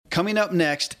Coming up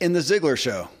next in The Ziglar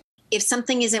Show. If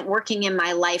something isn't working in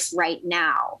my life right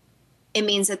now, it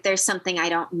means that there's something I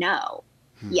don't know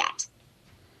yet.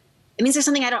 It means there's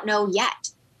something I don't know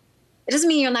yet. It doesn't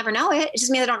mean you'll never know it. It just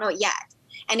means I don't know it yet.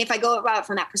 And if I go about it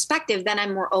from that perspective, then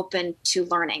I'm more open to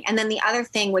learning. And then the other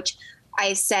thing, which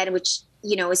I said, which,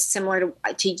 you know, is similar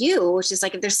to you, which is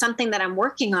like, if there's something that I'm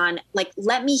working on, like,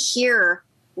 let me hear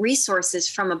resources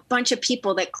from a bunch of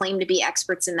people that claim to be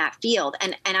experts in that field.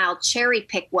 And I'll cherry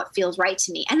pick what feels right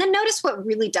to me. And then notice what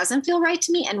really doesn't feel right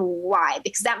to me and why,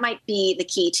 because that might be the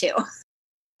key too.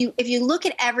 If you look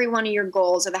at every one of your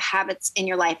goals or the habits in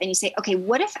your life and you say, okay,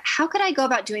 how could I go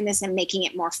about doing this and making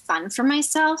it more fun for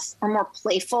myself or more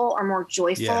playful or more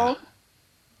joyful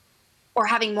or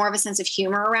having more of a sense of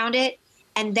humor around it?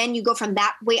 And then you go from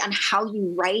that way on how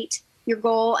you write your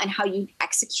goal and how you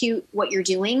execute what you're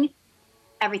doing,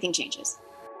 everything changes.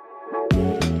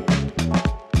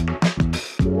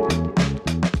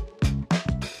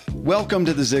 Welcome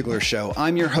to The Ziglar Show.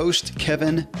 I'm your host,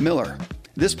 Kevin Miller.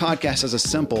 This podcast has a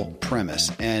simple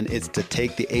premise, and it's to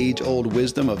take the age-old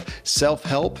wisdom of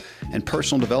self-help and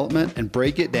personal development and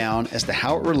break it down as to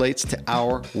how it relates to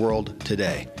our world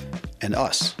today and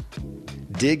us.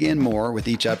 Dig in more with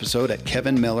each episode at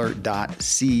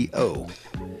kevinmiller.co.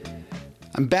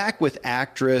 I'm back with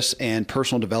actress and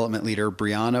personal development leader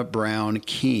Breanna Brown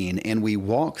Keene, and we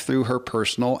walk through her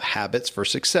personal habits for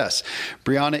success.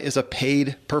 Breanna is a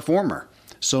paid performer.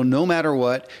 So no matter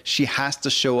what, she has to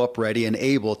show up ready and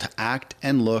able to act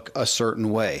and look a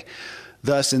certain way.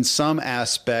 Thus, in some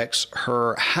aspects,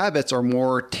 her habits are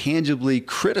more tangibly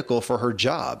critical for her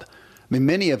job. I mean,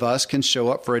 many of us can show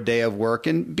up for a day of work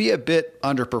and be a bit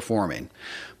underperforming.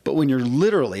 But when you're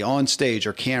literally on stage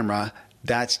or camera,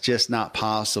 that's just not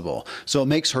possible. So it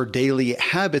makes her daily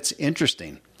habits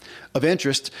interesting. Of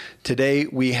interest, today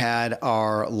we had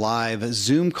our live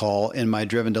Zoom call in my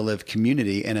Driven to Live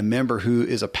community, and a member who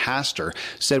is a pastor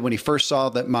said when he first saw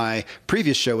that my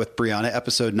previous show with Breanna,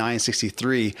 episode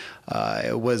 963,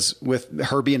 was with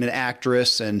her being an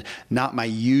actress and not my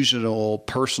usual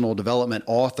personal development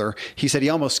author, he said he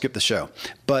almost skipped the show.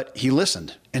 But he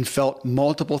listened and felt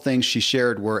multiple things she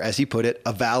shared were, as he put it,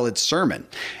 a valid sermon.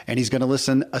 And he's going to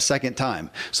listen a second time.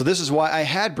 So this is why I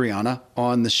had Breanna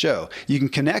on the show. You can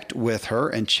connect with her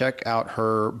and check out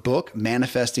her book,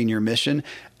 Manifesting Your Mission,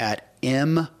 at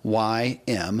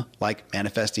MYM, like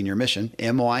Manifesting Your Mission,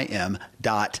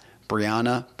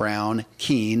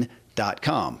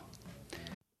 MYM.BreannaBrownKeene.com.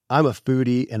 I'm a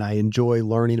foodie and I enjoy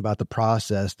learning about the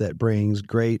process that brings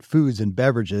great foods and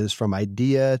beverages from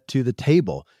idea to the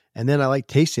table. And then I like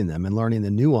tasting them and learning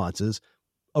the nuances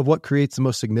of what creates the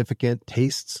most significant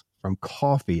tastes, from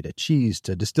coffee to cheese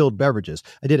to distilled beverages.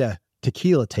 I did a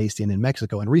tequila tasting in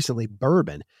Mexico and recently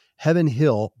bourbon. Heaven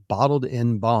Hill bottled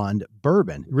in bond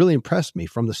bourbon really impressed me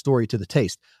from the story to the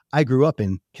taste. I grew up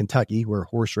in Kentucky where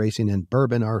horse racing and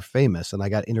bourbon are famous, and I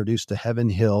got introduced to Heaven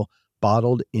Hill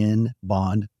bottled in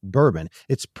bond bourbon.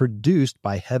 It's produced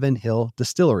by Heaven Hill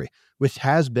Distillery, which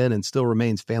has been and still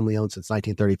remains family owned since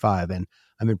 1935. And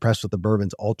I'm impressed with the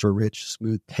bourbon's ultra-rich,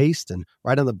 smooth taste. And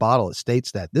right on the bottle, it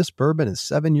states that this bourbon is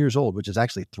 7 years old, which is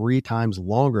actually 3 times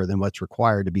longer than what's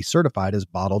required to be certified as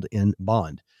bottled in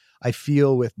bond. I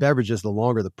feel with beverages, the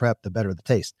longer the prep, the better the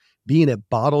taste. Being a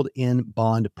bottled in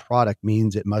bond product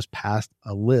means it must pass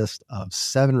a list of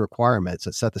 7 requirements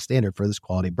that set the standard for this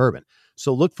quality bourbon.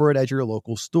 So look for it at your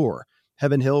local store.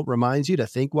 Heaven Hill reminds you to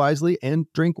think wisely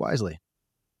and drink wisely.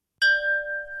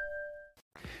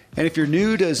 And if you're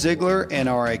new to Ziglar and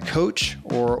are a coach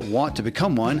or want to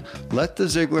become one, let the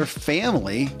Ziglar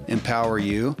family empower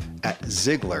you at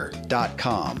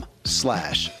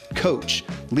Ziglar.com/coach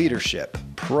leadership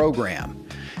program.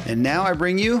 And now I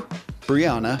bring you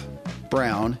Breanna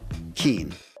Brown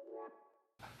Keene.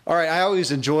 All right, I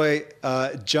always enjoy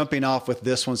jumping off with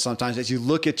this one sometimes as you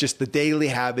look at just the daily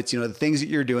habits, the things that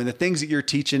you're doing, the things that you're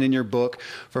teaching in your book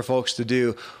for folks to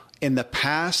do. In the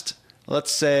past,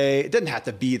 let's say, it doesn't have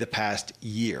to be the past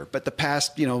year, but the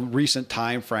past, recent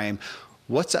time frame,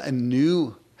 what's a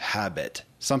new habit,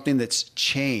 something that's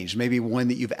changed, maybe one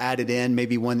that you've added in,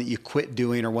 maybe one that you quit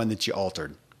doing or one that you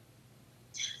altered?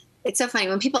 It's so funny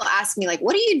when people ask me, like,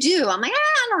 what do you do? I'm like,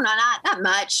 I don't know, not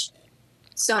much.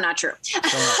 So not true. So not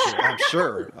true. I'm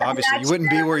sure. Obviously, you wouldn't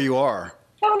be where you are.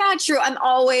 So not true. I'm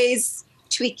always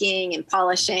tweaking and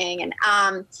polishing. And,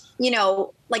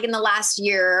 like in the last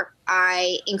year,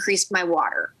 I increased my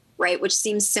water, right? Which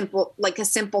seems simple, like a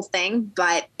simple thing,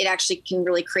 but it actually can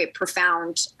really create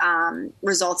profound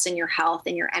results in your health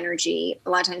and your energy. A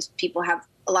lot of times people have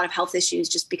a lot of health issues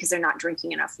just because they're not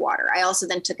drinking enough water. I also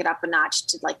then took it up a notch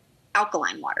to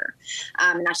alkaline water.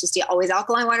 Not just always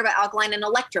alkaline water, but alkaline and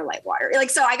electrolyte water. Like,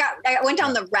 so I went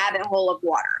down the rabbit hole of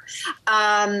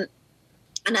water.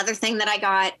 Another thing that I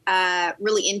got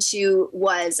really into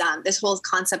was this whole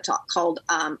concept called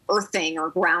earthing or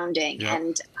grounding. Yep.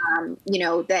 And,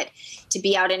 that to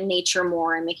be out in nature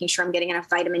more and making sure I'm getting enough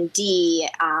vitamin D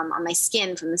on my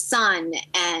skin from the sun,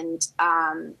 and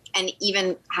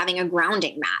even having a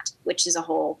grounding mat, which is a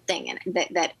whole thing. And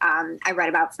that I read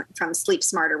about from Sleep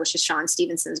Smarter, which is Sean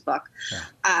Stevenson's book,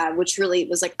 which really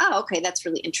was like, oh, okay, that's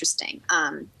really interesting.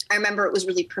 I remember it was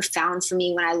really profound for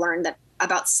me when I learned that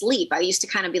about sleep. I used to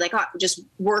kind of be like, oh, just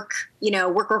work, burn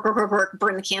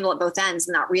the candle at both ends,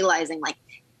 and not realizing like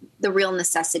the real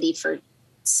necessity for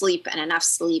sleep and enough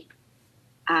sleep.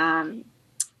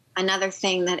 Another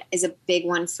thing that is a big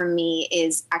one for me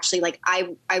is actually like,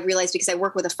 I realized, because I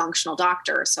work with a functional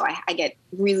doctor, so I get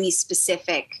really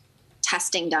specific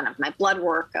testing done of my blood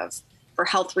work for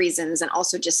health reasons, and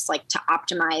also just like to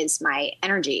optimize my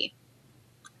energy.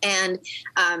 And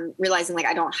realizing like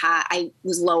I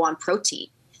was low on protein.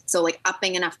 So like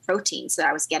upping enough protein so that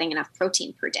I was getting enough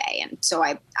protein per day. And so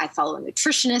I follow a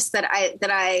nutritionist that I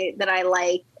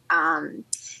like,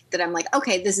 that I'm like,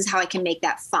 okay, this is how I can make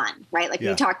that fun, right? Like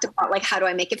we talked about, like, how do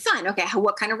I make it fun? Okay.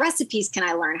 What kind of recipes can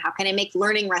I learn? How can I make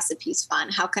learning recipes fun?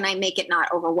 How can I make it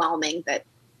not overwhelming that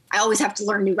I always have to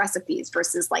learn new recipes,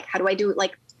 versus like, how do I do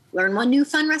like learn one new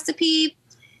fun recipe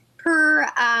per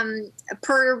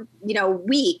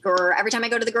week, or every time I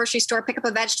go to the grocery store, pick up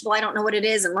a vegetable I don't know what it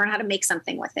is and learn how to make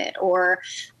something with it. Or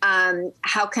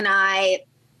how can I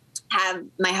have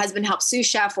my husband help sous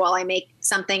chef while I make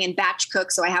something and batch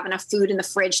cook, so I have enough food in the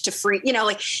fridge to free,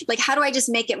 like how do I just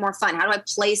make it more fun? How do I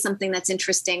play something that's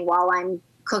interesting while I'm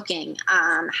cooking?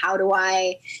 How do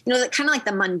I, kind of like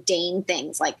the mundane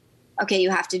things, like, okay,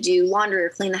 you have to do laundry or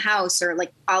clean the house, or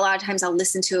like a lot of times I'll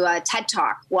listen to a TED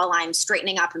Talk while I'm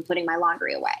straightening up and putting my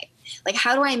laundry away. Like,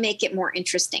 how do I make it more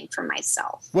interesting for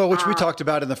myself? Well, which we talked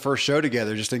about in the first show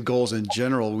together, just in goals in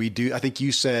general. We do, I think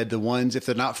you said the ones, if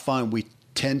they're not fun, we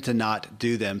tend to not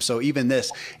do them. So even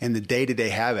this in the day-to-day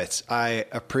habits, I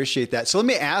appreciate that. So let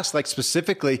me ask, like,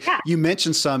 specifically, you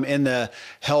mentioned some in the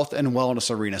health and wellness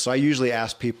arena. So I usually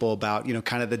ask people about,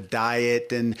 kind of the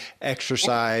diet and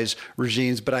exercise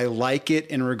regimes, but I like it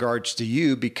in regards to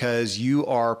you because you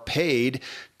are paid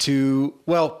to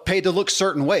look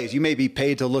certain ways. You may be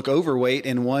paid to look overweight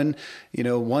in one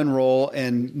role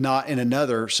and not in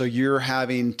another. So you're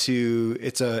having to,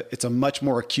 it's a much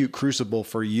more acute crucible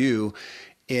for you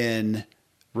in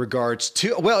regards to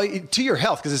your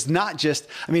health. Because it's not just,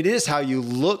 it is how you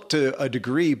look to a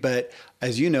degree, but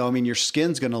as you know, your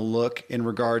skin's going to look in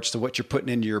regards to what you're putting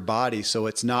into your body. So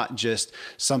it's not just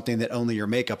something that only your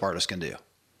makeup artist can do.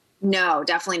 No,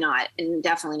 definitely not. And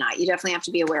definitely not. You definitely have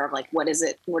to be aware of like, what does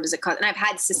it cause? And I've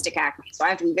had cystic acne, so I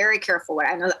have to be very careful what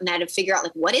I know, and I had to figure out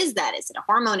like, what is that? Is it a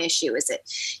hormone issue? Is it,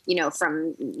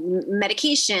 from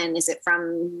medication? Is it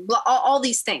from all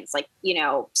these things like,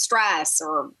 stress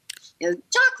or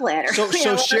chocolate? Or,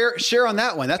 so share on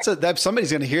that one. That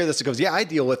somebody's going to hear this and goes, yeah, I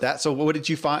deal with that. So what did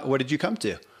you find? What did you come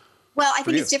to? Well, I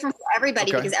think it's different for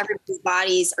everybody because everybody's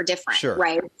bodies are different,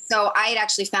 right? So I had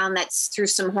actually found that through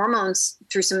some hormones,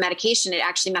 through some medication, it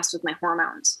actually messed with my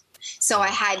hormones. So I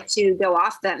had to go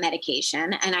off that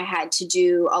medication, and I had to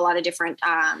do a lot of different,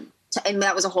 and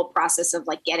that was a whole process of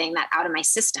like getting that out of my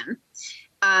system.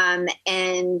 And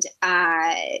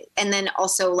then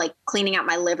also like cleaning out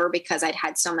my liver because I'd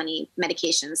had so many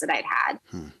medications that I'd had,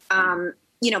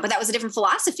 but that was a different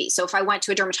philosophy. So if I went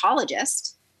to a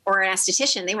dermatologist or an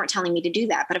esthetician, they weren't telling me to do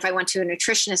that. But if I went to a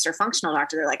nutritionist or functional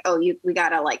doctor, they're like, oh, we got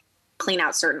to like clean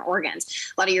out certain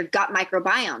organs. A lot of your gut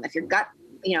microbiome, if your gut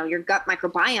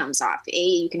microbiome's off,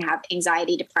 you can have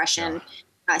anxiety, depression,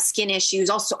 skin issues,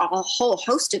 also a whole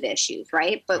host of issues.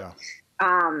 Right. But,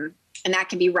 and that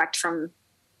can be wrecked from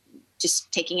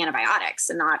just taking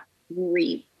antibiotics and not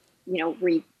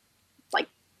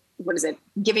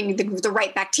giving the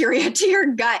right bacteria to your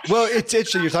gut. Well, it's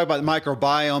interesting. You're talking about the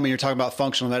microbiome and you're talking about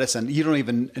functional medicine. You don't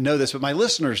even know this, but my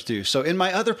listeners do. So in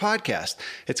my other podcast,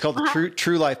 it's called the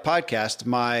True Life Podcast.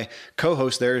 My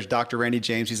co-host there is Dr. Randy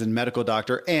James. He's a medical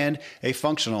doctor and a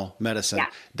functional medicine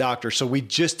doctor. So we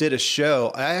just did a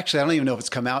show. I don't even know if it's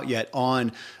come out yet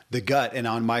on the gut and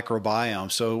on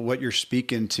microbiome. So what you're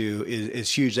speaking to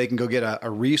is huge. They can go get a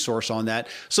resource on that.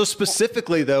 So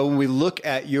specifically though, when we look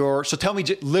at so tell me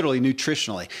literally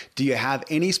nutritionally, do you have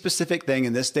any specific thing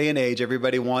in this day and age?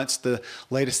 Everybody wants the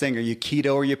latest thing. Are you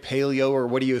keto or you paleo or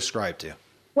what do you ascribe to?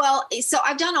 Well, so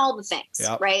I've done all the things,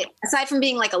 right? Aside from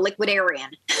being like a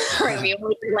liquidarian, right? We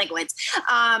only do liquids.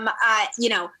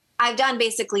 I've done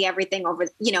basically everything over,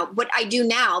 what I do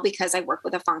now, because I work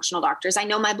with a functional doctors, I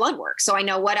know my blood work. So I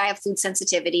know what I have food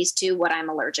sensitivities to, what I'm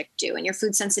allergic to. And your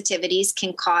food sensitivities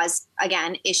can cause,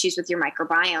 again, issues with your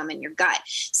microbiome and your gut.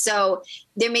 So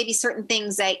there may be certain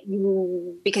things that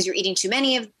because you're eating too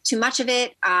much of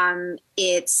it,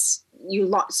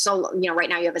 right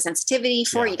now you have a sensitivity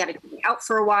for it, you got to be out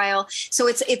for a while. So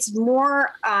it's more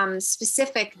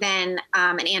specific than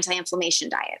an anti-inflammation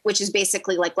diet, which is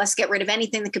basically like, let's get rid of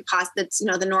anything that could that's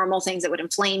the normal things that would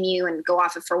inflame you, and go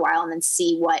off it for a while, and then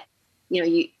see what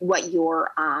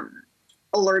you're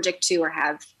allergic to or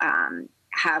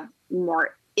have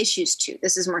more issues to.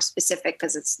 This is more specific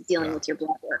because it's dealing with your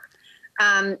blood work.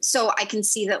 So I can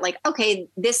see that, like, okay,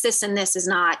 this, and this is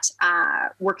not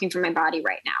working for my body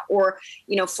right now. Or,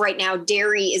 for right now,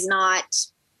 dairy's not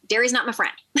my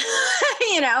friend.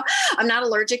 I'm not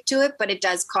allergic to it, but it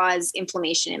does cause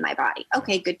inflammation in my body.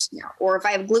 Okay, good to know. Or if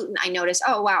I have gluten, I notice,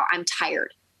 oh, wow, I'm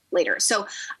tired later. So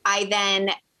I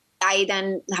then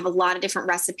have a lot of different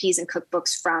recipes and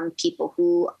cookbooks from people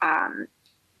who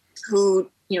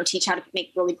teach how to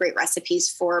make really great recipes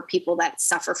for people that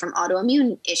suffer from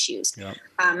autoimmune issues. Yep.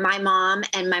 My mom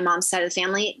and my mom's side of the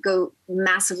family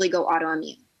massively go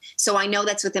autoimmune. So I know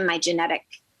that's within my genetics.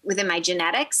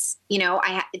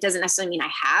 It doesn't necessarily mean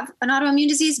I have an autoimmune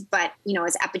disease, but,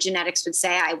 as epigenetics would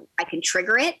say, I can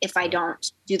trigger it if I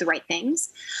don't do the right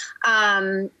things.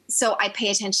 So I pay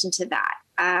attention to that.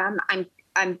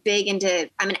 I'm big into,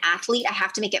 I'm an athlete. I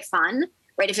have to make it fun,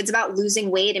 right? If it's about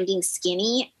losing weight and being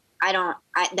skinny,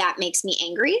 that makes me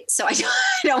angry. So I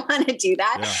don't want to do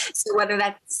that. Yeah. So whether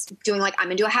that's doing, like, I'm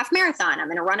going to do a half marathon, I'm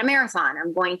going to run a marathon,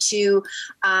 I'm going to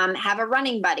have a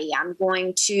running buddy, I'm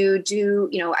going to do,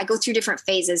 I go through different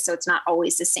phases. So it's not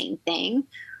always the same thing.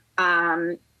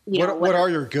 What are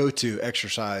your go-to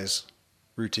exercise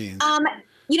routines?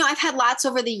 I've had lots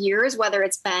over the years, whether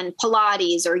it's been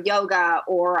Pilates or yoga,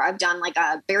 or I've done like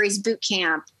a Barry's boot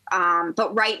camp.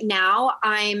 But right now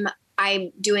I'm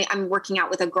working out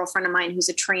with a girlfriend of mine who's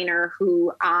a trainer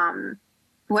who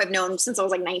I've known since I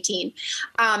was like 19.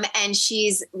 And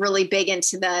she's really big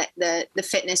into the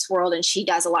fitness world, and she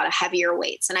does a lot of heavier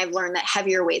weights. And I've learned that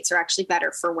heavier weights are actually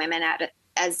better for women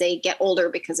as they get older,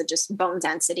 because of just bone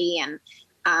density, and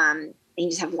you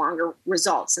just have longer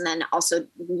results. And then also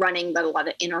running, but a lot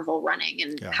of interval running,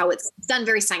 and how it's done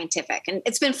very scientific, and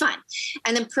it's been fun.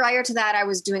 And then prior to that, I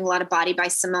was doing a lot of Body by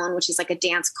Simone, which is like a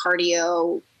dance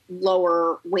cardio,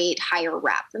 lower weight, higher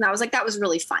rep. And I was like, that was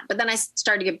really fun. But then I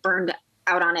started to get burned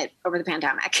out on it over the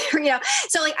pandemic,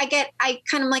 So like I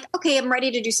kind of like, okay, I'm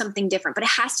ready to do something different, but it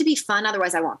has to be fun.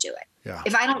 Otherwise I won't do it. Yeah.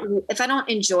 If I don't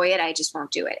enjoy it, I just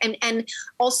won't do it. And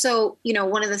also,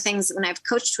 one of the things when I've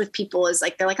coached with people is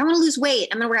like, they're like, I want to lose weight,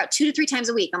 I'm going to work out 2 to 3 times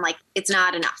a week. I'm like, it's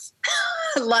not enough.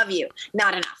 Love you.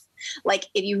 Not enough. Like,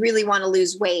 if you really want to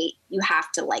lose weight, you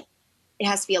have to, like, it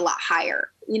has to be a lot higher.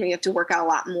 You have to work out a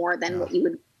lot more than what you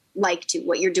would like to.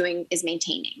 What you're doing is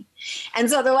maintaining. And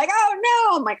so they're like, oh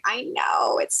no. I'm like, I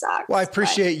know it sucks. Well, I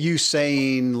appreciate you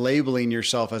labeling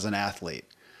yourself as an athlete.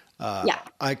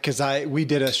 We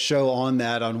did a show on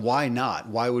that, on why not?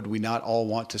 Why would we not all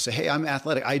want to say, hey, I'm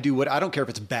athletic. I don't care if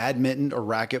it's badminton or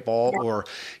racquetball or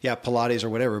Pilates or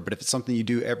whatever, but if it's something you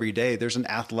do every day, there's an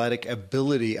athletic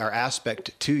ability or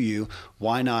aspect to you.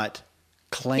 Why not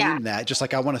claim that? Just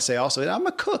like I want to say also, I'm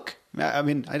a cook. I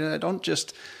mean, I don't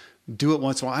just do it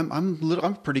once in a while. I'm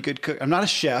a pretty good cook. I'm not a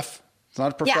chef. It's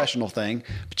not a professional thing,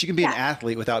 but you can be an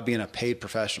athlete without being a paid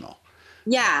professional.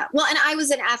 Yeah. Well, and I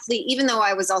was an athlete, even though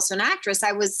I was also an actress.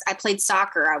 I played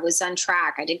soccer. I was on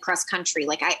track. I did cross country.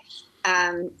 Like I've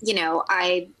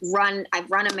run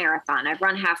a marathon. I've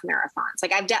run half marathons.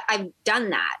 Like I've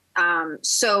done that.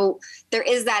 So there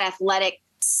is that athletic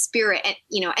spirit,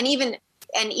 and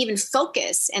even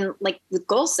focus, and like with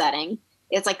goal setting,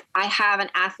 it's like, I have an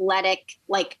athletic,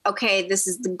 like, okay, this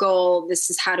is the goal. This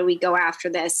is how do we go after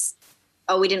this?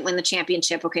 Oh, we didn't win the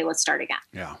championship. Okay, let's start again.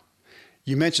 Yeah.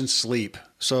 You mentioned sleep.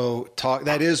 So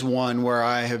that is one where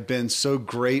I have been so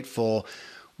grateful,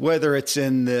 whether it's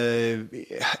in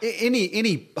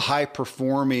any high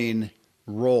performing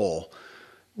role,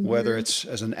 whether it's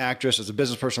as an actress, as a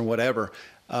business person, whatever,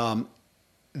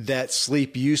 that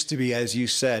sleep used to be, as you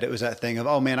said, it was that thing of,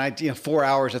 oh man, 4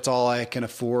 hours, that's all I can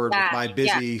afford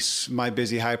with my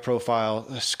busy high profile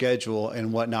schedule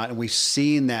and whatnot. And we've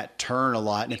seen that turn a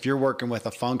lot. And if you're working with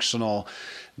a functional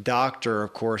doctor,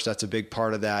 of course, that's a big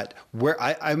part of that. Where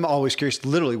I'm always curious,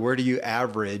 literally, where do you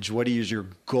average? What is your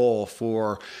goal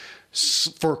for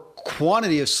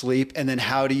quantity of sleep? And then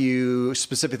how do you,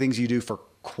 specific things you do for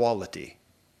quality?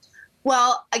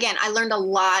 Well, again, I learned a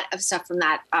lot of stuff from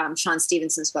that Sean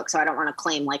Stevenson's book, so I don't want to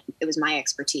claim like it was my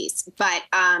expertise. But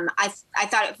I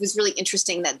thought it was really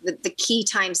interesting that the key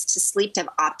times to sleep, to have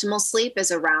optimal sleep,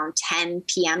 is around 10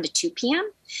 p.m. to 2 p.m.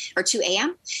 or 2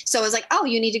 a.m. So I was like, oh,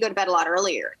 you need to go to bed a lot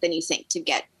earlier than you think to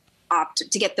get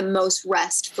the most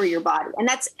rest for your body. And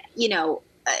that's,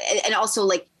 and also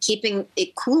like keeping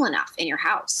it cool enough in your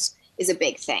house is a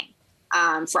big thing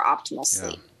for optimal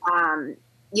sleep. Yeah.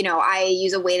 I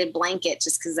use a weighted blanket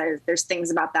just because there's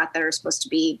things about that are supposed to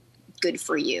be good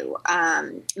for you.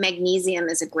 Magnesium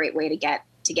is a great way to get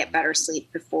better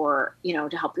sleep before,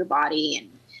 to help your body.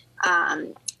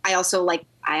 And I also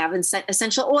I have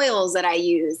essential oils that I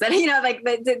use that,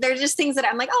 they're just things that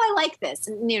I'm like, oh, I like this.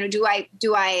 And,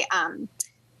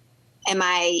 am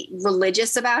I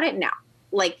religious about it? No.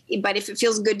 But if it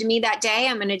feels good to me that day,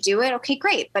 I'm going to do it. Okay,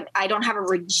 great. But I don't have a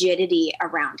rigidity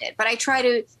around it. But I try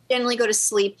to generally go to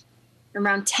sleep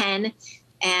around 10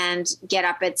 and get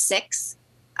up at 6.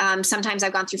 Sometimes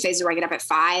I've gone through phases where I get up at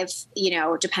 5,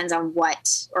 it depends on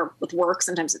or with work,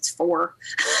 sometimes it's 4.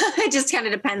 It just kind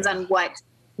of depends on what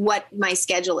my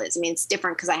schedule is. I mean, it's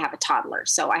different because I have a toddler.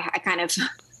 So I kind of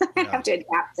I have to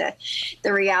adapt to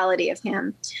the reality of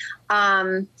him.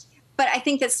 But I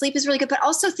think that sleep is really good, but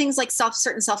also things like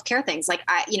certain self-care things like,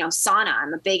 sauna.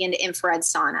 I'm a big into infrared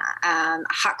sauna.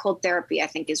 Hot cold therapy, I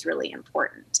think, is really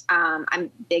important. I'm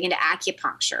big into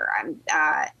acupuncture.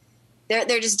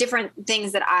 They're just different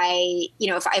things that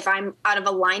if I'm out of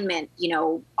alignment,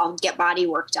 I'll get body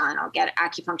work done. I'll get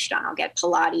acupuncture done. I'll get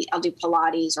Pilates. I'll do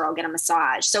Pilates, or I'll get a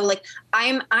massage. So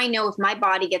I know if my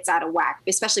body gets out of whack,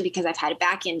 especially because I've had a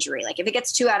back injury, if it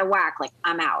gets too out of whack,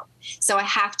 I'm out. So I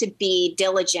have to be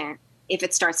diligent if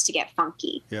it starts to get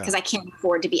funky, because I can't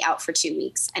afford to be out for 2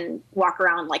 weeks and walk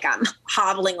around like I'm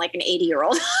hobbling like an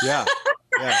 80-year-old. Yeah.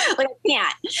 I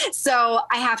can't. So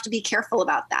I have to be careful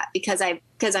about that because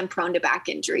I'm prone to back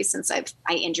injury since I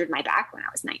injured my back when I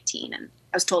was 19 and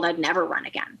I was told I'd never run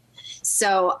again.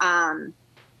 So, and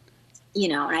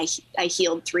I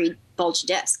healed 3 bulge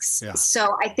discs. Yeah.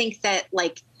 So I think that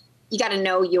you got to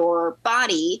know your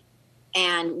body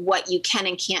and what you can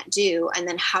and can't do, and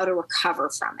then how to recover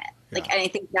from it. And I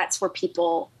think that's where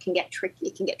people can get tricky.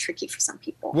 It can get tricky for some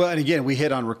people. Well, and again, we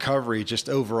hit on recovery just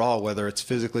overall, whether it's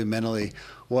physically, mentally,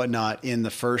 whatnot, in the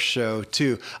first show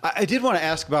too. I did want to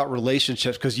ask about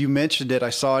relationships because you mentioned it. I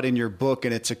saw it in your book,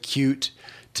 and it's acute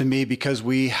to me because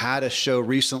we had a show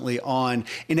recently on,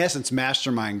 in essence,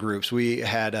 mastermind groups. We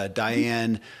had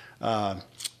Diane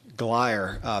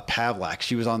Glyer Pavlak.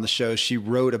 She was on the show. She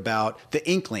wrote about the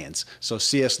Inklings. So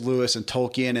C.S. Lewis and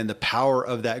Tolkien and the power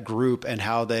of that group and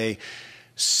how they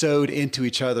sewed into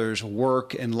each other's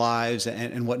work and lives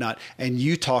and whatnot. And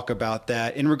you talk about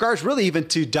that in regards really even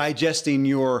to digesting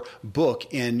your book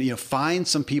and, find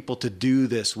some people to do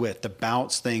this with, to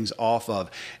bounce things off of,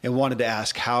 and wanted to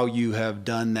ask how you have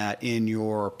done that in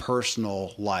your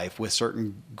personal life with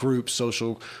certain groups,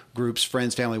 social groups,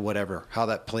 friends, family, whatever, how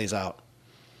that plays out.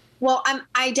 Well,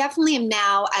 I definitely am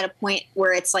now at a point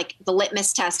where it's like the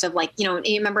litmus test of you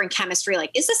remember in chemistry,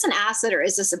 is this an acid or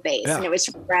is this a base? Yeah. And it was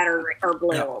red or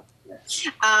blue. Yeah.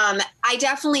 I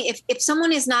definitely, if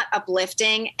someone is not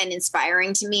uplifting and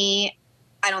inspiring to me,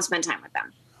 I don't spend time with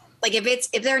them.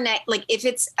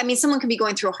 Someone could be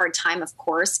going through a hard time, of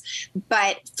course,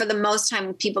 but for the most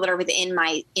time, people that are within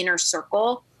my inner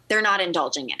circle, they're not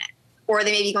indulging in it. Or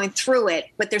they may be going through it,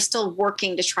 but they're still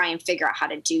working to try and figure out how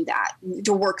to do that,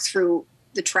 to work through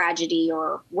the tragedy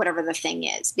or whatever the thing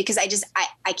is. Because I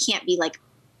can't be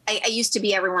I used to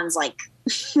be everyone's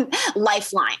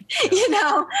lifeline,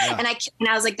 Yeah. And I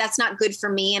was like, that's not good for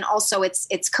me. And also it's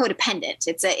codependent.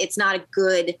 It's not a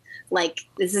good,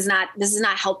 this is not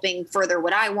helping further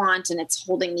what I want. And it's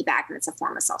holding me back, and it's a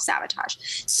form of self-sabotage.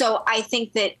 So I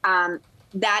think that,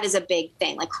 that is a big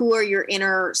thing. Who are your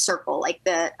inner circle? Who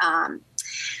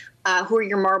are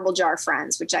your marble jar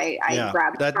friends, which I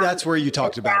grabbed. That's where you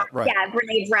talked about it, right? Yeah,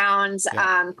 Brene Brown's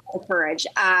Courage.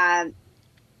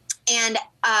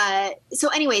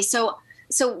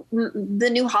 So the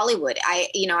new Hollywood, I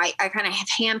kind of have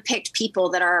handpicked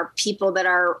people that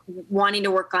are wanting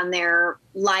to work on their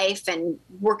life and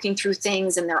working through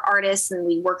things, and they're artists, and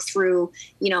we work through,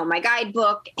 my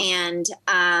guidebook, and,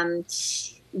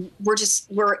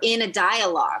 we're in a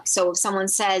dialogue. So if someone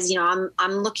says, I'm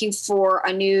looking for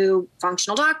a new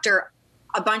functional doctor,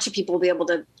 a bunch of people will be able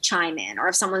to chime in. Or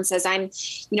if someone says I'm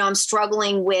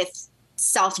struggling with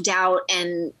self-doubt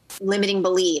and limiting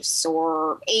beliefs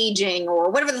or aging or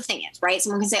whatever the thing is, right?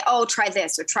 Someone can say, oh, try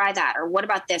this or try that, or what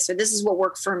about this? Or this is what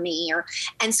worked for me.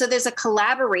 And so there's a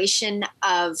collaboration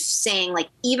of saying,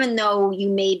 even though you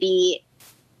may be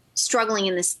struggling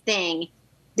in this thing,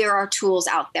 there are tools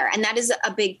out there. And that is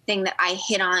a big thing that I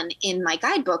hit on in my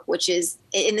guidebook, which is,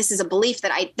 and this is a belief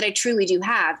that I truly do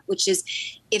have, which is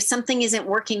if something isn't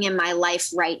working in my life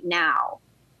right now,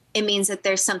 it means that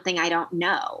there's something I don't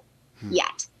know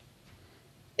yet.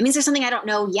 It means there's something I don't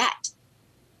know yet.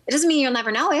 It doesn't mean you'll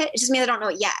never know it. It just means I don't know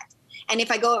it yet. And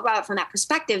if I go about it from that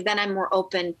perspective, then I'm more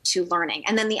open to learning.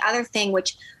 And then the other thing,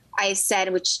 which I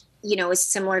said, which, you know, is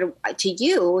similar to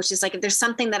you, which is like, if there's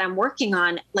something that I'm working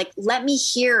on, like, let me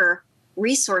hear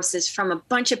resources from a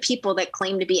bunch of people that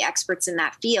claim to be experts in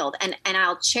that field. And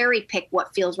I'll cherry pick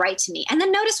what feels right to me. And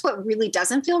then notice what really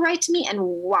doesn't feel right to me and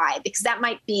why, because that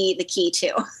might be the key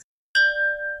too.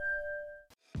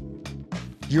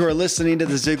 You are listening to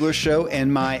The Ziglar Show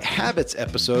and my Habits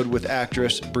episode with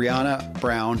actress Breanna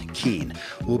Brown Keane.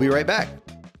 We'll be right back.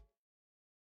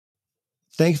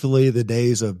 Thankfully, the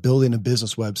days of building a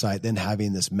business website, then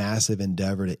having this massive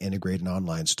endeavor to integrate an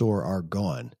online store are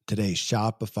gone. Today,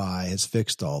 Shopify has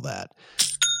fixed all that.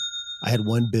 I had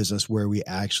one business where we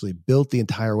actually built the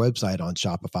entire website on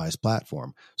Shopify's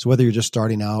platform. So whether you're just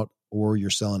starting out or you're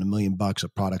selling $1 million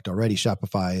of product already,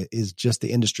 Shopify is just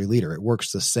the industry leader. It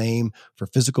works the same for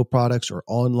physical products or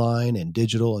online and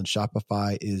digital, and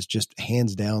Shopify is just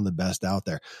hands down the best out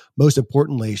there. Most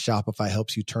importantly, Shopify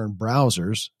helps you turn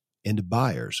browsers into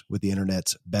buyers with the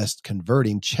internet's best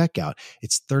converting checkout.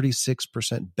 It's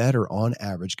 36% better on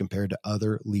average compared to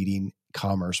other leading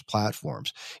commerce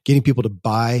platforms. Getting people to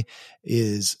buy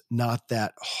is not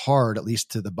that hard, at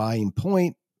least to the buying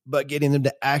point, but getting them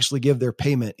to actually give their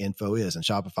payment info is, and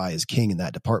Shopify is king in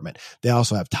that department. They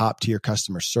also have top tier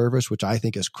customer service, which I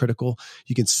think is critical.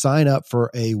 You can sign up for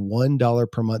a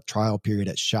 $1 per month trial period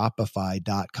at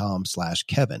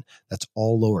shopify.com/Kevin. That's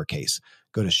all lowercase.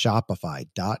 Go to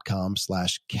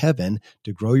shopify.com/Kevin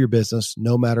to grow your business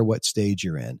no matter what stage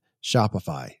you're in.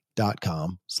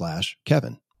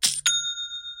 Shopify.com/Kevin.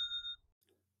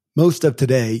 Most of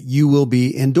today, you will be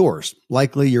indoors,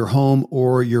 likely your home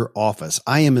or your office.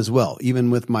 I am as well.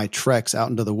 Even with my treks out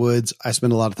into the woods, I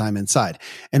spend a lot of time inside.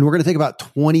 And we're going to take about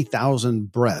 20,000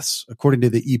 breaths. According to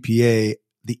the EPA,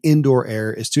 the indoor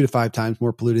air is 2 to 5 times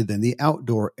more polluted than the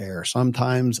outdoor air,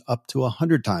 sometimes up to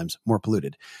 100 times more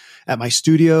polluted. At my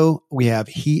studio, we have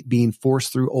heat being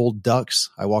forced through old ducts.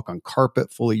 I walk on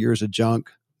carpet full of years of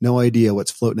junk. No idea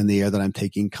what's floating in the air that I'm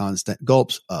taking constant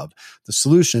gulps of. The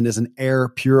solution is an air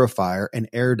purifier, and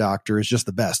Air Doctor is just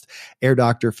the best. Air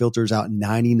Doctor filters out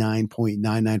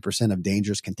 99.99% of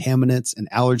dangerous contaminants and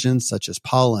allergens such as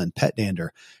pollen, pet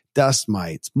dander, dust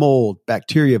mites, mold,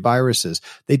 bacteria, viruses.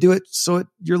 They do it so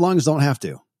your lungs don't have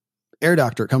to. Air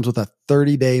Doctor comes with a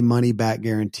 30-day money-back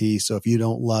guarantee, so if you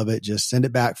don't love it, just send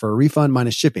it back for a refund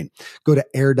minus shipping. Go to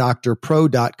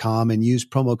airdoctorpro.com and use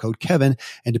promo code Kevin,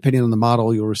 and depending on the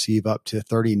model, you'll receive up to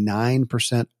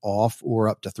 39% off or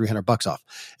up to $300 off.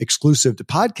 Exclusive to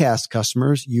podcast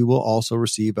customers, you will also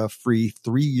receive a free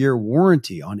 3-year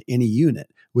warranty on any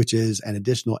unit, which is an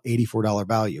additional $84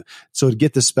 value. So to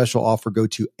get this special offer, go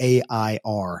to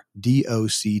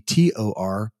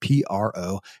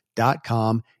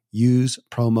airdoctorpro.com. Use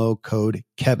promo code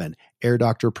Kevin.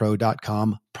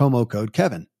 airdoctorpro.com, promo code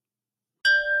Kevin.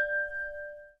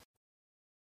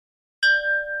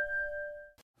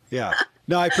 Yeah.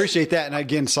 No, I appreciate that. And I,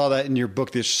 again, saw that in your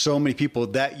book. There's so many people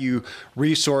that you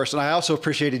resource. And I also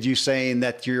appreciated you saying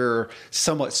that you're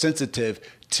somewhat sensitive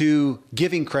to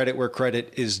giving credit where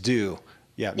credit is due.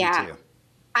 Yeah, me too.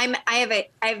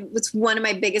 It's one of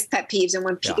my biggest pet peeves. And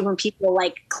when people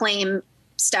like claim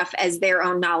stuff as their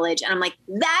own knowledge, and I'm like,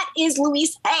 that is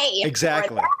Louise Hay.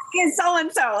 Exactly. Or that is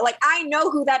so-and-so. Like, I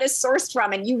know who that is sourced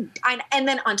from. And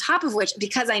then on top of which,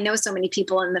 because I know so many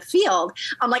people in the field,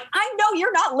 I'm like, I know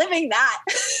you're not living that.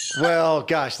 Well,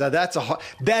 gosh, that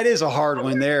is a hard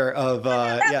one there of,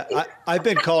 I've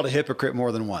been called a hypocrite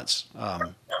more than once,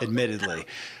 admittedly.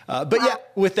 But yeah,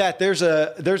 with that, there's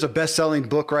a best-selling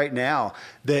book right now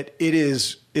that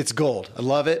it's gold. I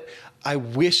love it. I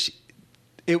wish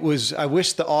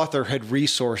the author had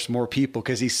resourced more people,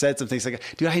 because he said some things like,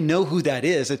 dude, I know who that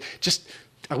is.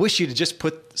 I wish you'd just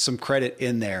put some credit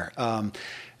in there.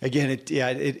 Again, I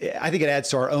think it adds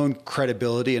to our own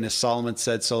credibility. And as Solomon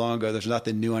said so long ago, there's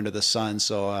nothing new under the sun.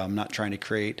 So I'm not trying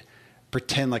to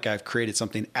pretend like I've created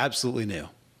something absolutely new.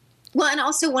 Well, and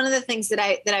also one of the things that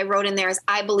I wrote in there is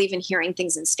I believe in hearing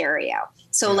things in stereo.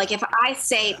 So like if I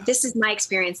say, this is my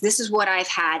experience, this is what I've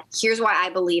had, here's why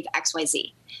I believe X, Y,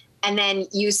 Z. And then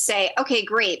you say, okay,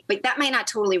 great, but that might not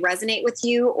totally resonate with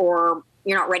you, or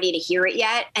you're not ready to hear it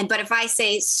yet. But if I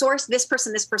say source this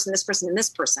person, this person, this person, and this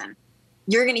person,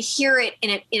 you're going to hear it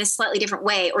in a slightly different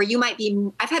way. Or you might be,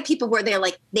 I've had people where they're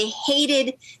like, they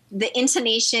hated the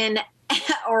intonation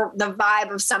or the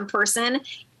vibe of some person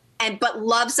but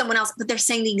love someone else, but they're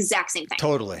saying the exact same thing.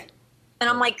 Totally. And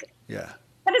I'm like, yeah,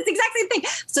 that is the exact same thing.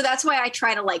 So that's why I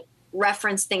try to like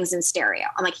reference things in stereo.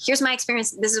 I'm like, here's my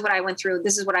experience. This is what I went through.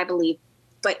 This is what I believe.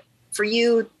 But for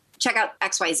you, check out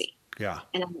XYZ. Yeah.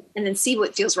 And then see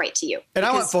what feels right to you. And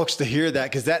I want folks to hear that,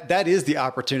 because that is the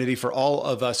opportunity for all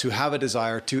of us who have a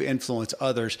desire to influence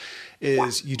others,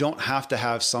 is you don't have to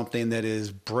have something that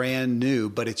is brand new,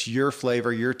 but it's your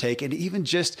flavor, your take, and even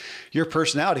just your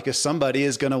personality, because somebody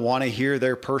is going to want to hear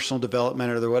their personal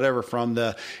development or their whatever from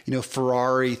the,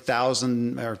 Ferrari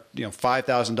 $1,000 or,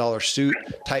 $5,000 suit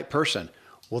type person.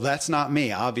 Well, that's not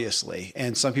me, obviously.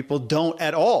 And some people don't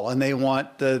at all. And they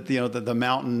want the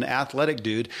mountain athletic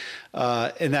dude.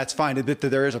 And that's fine. That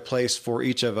there is a place for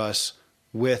each of us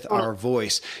with our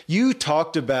voice. You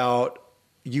talked about,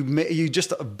 you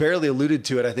just barely alluded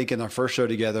to it, I think, in our first show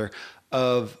together,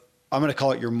 of, I'm going to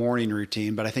call it your morning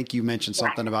routine, but I think you mentioned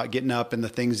something about getting up and the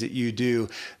things that you do.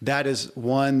 That is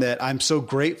one that I'm so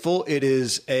grateful. It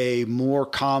is a more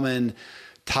common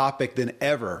topic than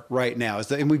ever right now.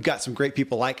 And we've got some great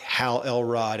people like Hal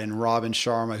Elrod and Robin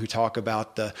Sharma who talk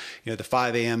about the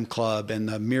 5 a.m. club and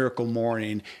the miracle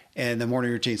morning and the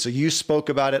morning routine. So you spoke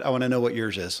about it. I want to know what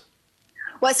yours is.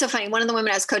 Well, it's so funny. One of the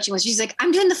women I was coaching she's like,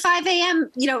 I'm doing the 5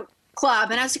 a.m.,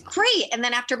 club. And I was like, great. And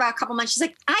then after about a couple months, she's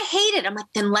like, I hate it. I'm like,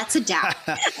 then let's adapt.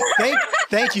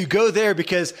 Thank you. Go there,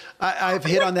 because I've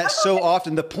hit on that so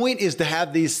often. The point is to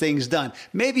have these things done.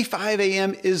 Maybe 5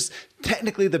 a.m. is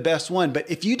technically the best one, but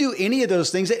if you do any of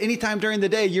those things at any time during the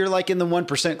day, you're like in the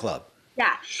 1% club.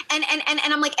 Yeah. And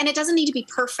I'm like, and it doesn't need to be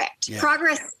perfect. Yeah.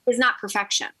 Progress is not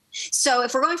perfection. So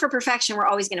if we're going for perfection, we're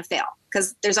always going to fail,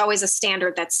 because there's always a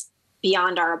standard that's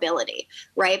beyond our ability.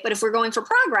 Right. But if we're going for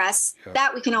progress,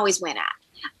 that we can always win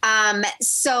at.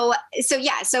 So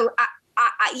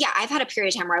I've had a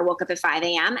period of time where I woke up at 5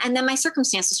 a.m. and then my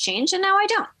circumstances changed and now I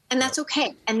don't. And that's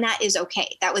okay. And that is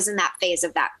okay. That was in that phase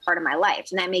of that part of my life.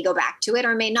 And I may go back to it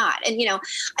or may not. And,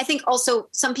 I think also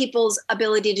some people's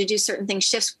ability to do certain things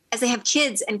shifts as they have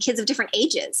kids, and kids of different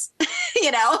ages,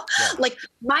 like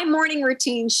my morning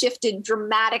routine shifted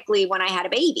dramatically when I had a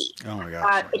baby. Oh my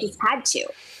gosh. It just had to.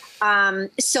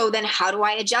 So then how do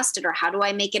I adjust it, or how do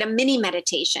I make it a mini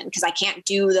meditation? Because I can't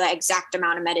do the exact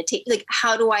amount of meditation. Like,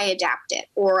 how do I adapt it,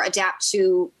 or adapt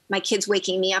to my kids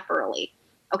waking me up early?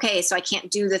 Okay, so I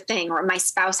can't do the thing, or my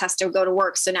spouse has to go to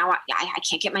work. So now I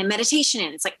can't get my meditation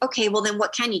in. It's like, okay, well then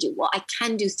what can you do? Well, I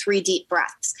can do 3 deep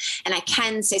breaths, and I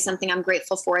can say something I'm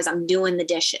grateful for as I'm doing the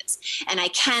dishes. And I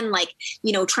can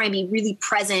try and be really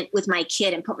present with my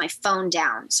kid and put my phone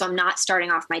down. So I'm not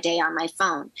starting off my day on my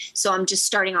phone. So I'm just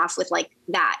starting off with like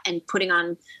that and putting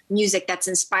on music that's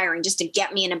inspiring just to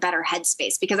get me in a better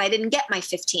headspace, because I didn't get my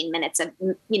 15 minutes of,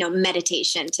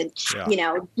 meditation to,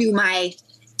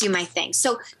 do my thing.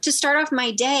 So to start off my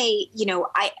day,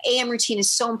 AM routine is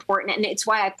so important. And it's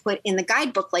why I put in the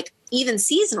guidebook, like even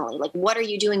seasonally, like what are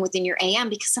you doing within your AM?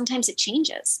 Because sometimes it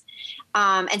changes,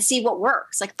 and see what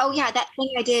works. Like, oh yeah, that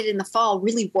thing I did in the fall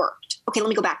really worked. Okay, let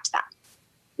me go back to that,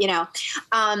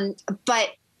 but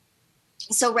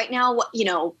so right now,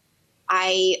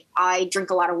 I drink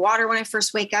a lot of water when I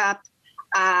first wake up.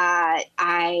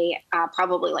 I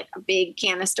probably like a big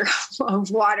canister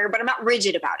of water, but I'm not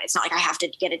rigid about it. It's not like I have to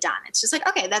get it done. It's just like,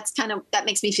 okay, that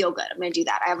makes me feel good. I'm going to do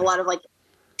that. I have a lot of like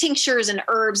tinctures and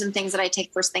herbs and things that I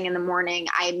take first thing in the morning.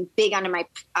 I'm big onto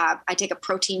I take a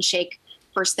protein shake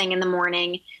first thing in the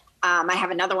morning. I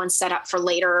have another one set up for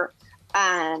later.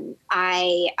 And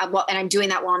I'm doing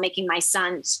that while I'm making my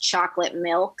son's chocolate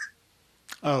milk.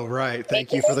 Oh, right.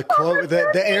 Thank you for the quote,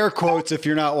 the air quotes. If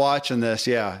you're not watching this.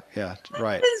 Yeah.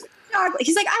 Right.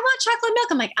 He's like, I want chocolate milk.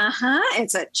 I'm like,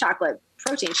 It's a chocolate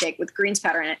protein shake with greens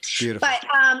powder in it. Beautiful. But,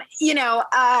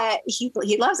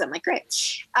 he loves it. I'm like,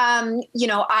 great.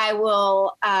 I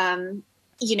will,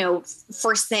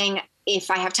 first thing, if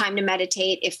I have time to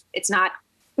meditate, if it's not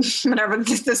whatever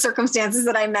the circumstances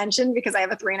that I mentioned, because I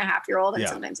have a 3.5-year-old and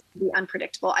sometimes it can be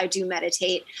unpredictable, I do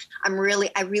meditate. I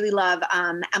really love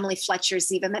Emily Fletcher's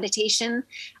Ziva meditation.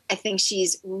 I think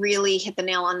she's really hit the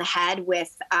nail on the head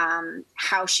with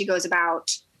how she goes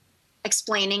about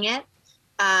explaining it,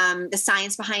 the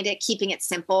science behind it, keeping it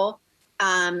simple.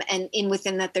 And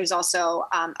within that, there's also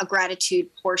a gratitude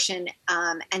portion,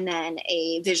 and then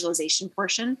a visualization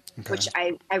portion, which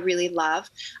I really love.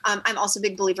 I'm also a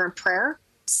big believer in prayer.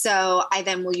 So I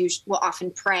then will often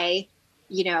pray,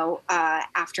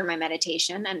 after my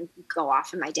meditation and go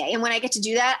off in my day. And when I get to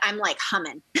do that, I'm like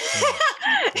humming,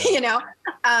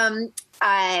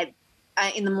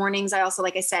 in the mornings. I also,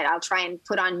 like I said, I'll try and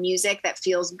put on music that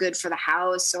feels good for the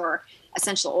house, or,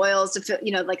 essential oils to feel,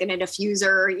 like in a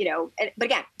diffuser, but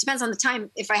again, it depends on the time.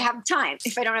 If I have time,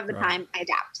 if I don't have the time, I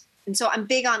adapt. And so I'm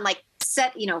big on like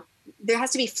there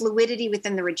has to be fluidity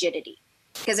within the rigidity,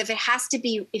 because if it has to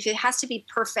be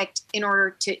perfect in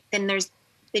order to, then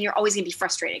you're always going to be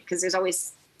frustrated because there's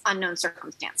always unknown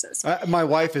circumstances. My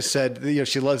wife has said,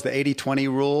 she loves the 80-20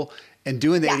 rule, and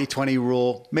doing the 80-20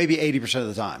 rule maybe 80% of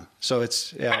the time. So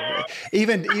it's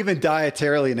even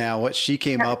dietarily now, what she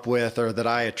came up with, or that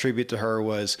I attribute to her,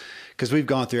 was because we've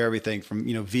gone through everything from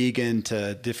vegan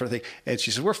to different things, and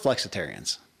she said we're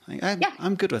flexitarians.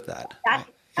 I'm good with that. I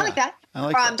like that. I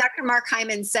like that. Dr. Mark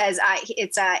Hyman says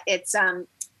it's what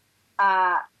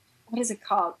is it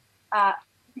called?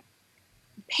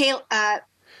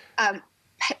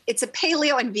 It's a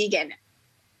paleo and vegan.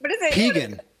 What is it?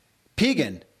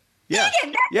 Pegan. Yeah.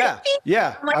 Pegan,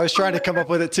 Yeah. Like, I was trying to come up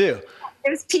with it too. It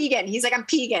was pegan. He's like, I'm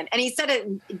pegan. And he said it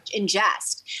in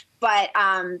jest, but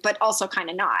also kind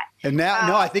of not. And now,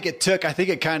 no, I think it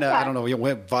kind of, I don't know, it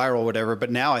went viral or whatever,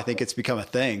 but now I think it's become a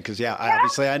thing because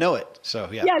obviously I know it. So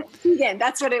yeah. Yeah, pegan.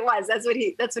 That's what it was. That's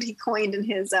what he coined in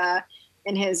his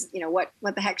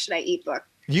what the heck should I eat book.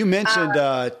 You mentioned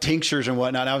tinctures and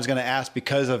whatnot. I was going to ask,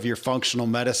 because of your functional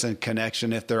medicine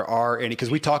connection, if there are any,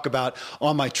 because we talk about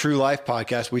on my True Life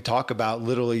podcast, we talk about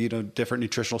literally, different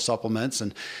nutritional supplements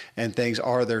and things.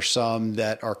 Are there some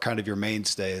that are kind of your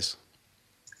mainstays?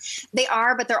 They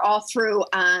are, but they're all through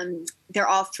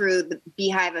the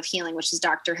Beehive of Healing, which is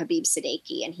Dr. Habib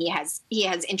Sadeki, and he has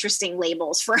interesting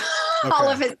labels for all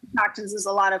of his concoctions. There's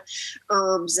a lot of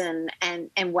herbs and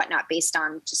whatnot based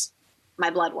on just my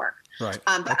blood work. Right.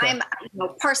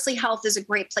 But Parsley Health is a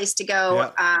great place to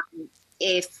go. Yeah.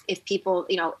 If people,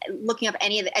 looking up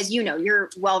any of the, as you're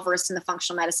well versed in the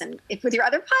functional medicine with your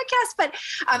other podcasts, but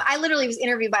I literally was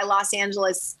interviewed by Los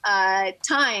Angeles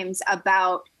Times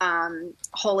about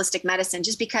holistic medicine,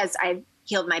 just because I've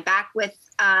healed my back with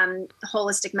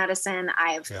holistic medicine.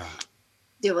 I've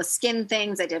deal with skin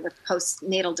things. I did with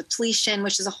postnatal depletion,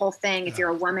 which is a whole thing. If you're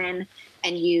a woman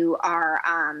and you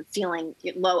are feeling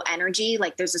low energy,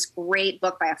 like there's this great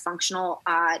book by a functional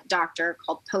doctor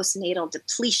called Postnatal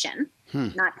Depletion,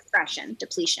 not depression,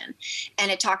 depletion. And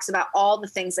it talks about all the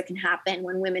things that can happen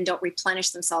when women don't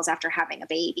replenish themselves after having a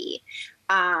baby,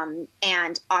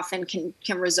 and often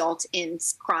can result in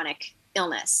chronic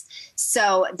illness.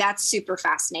 So that's super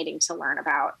fascinating to learn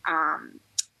about.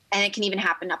 And it can even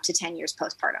happen up to 10 years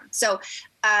postpartum. So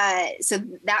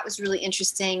that was really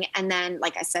interesting. And then,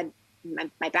 like I said,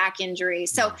 my back injury.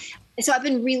 So I've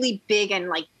been really big in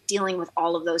like dealing with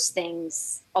all of those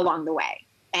things along the way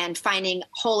and finding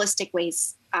holistic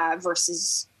ways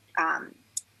versus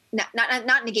not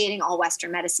negating all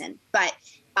Western medicine, but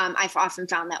I've often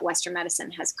found that Western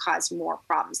medicine has caused more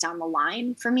problems down the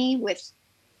line for me with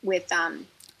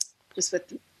just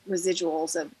with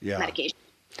residuals of medication.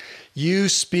 You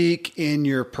speak in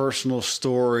your personal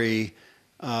story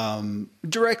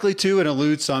directly to and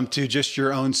allude some to just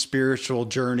your own spiritual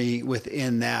journey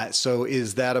within that. So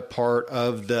is that a part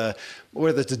of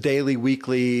whether it's the daily,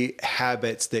 weekly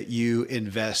habits that you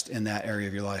invest in that area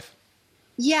of your life?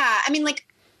 Yeah. I mean,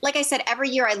 like I said, every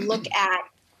year I look at,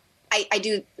 I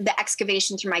do the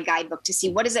excavation through my guidebook to see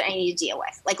what is it I need to deal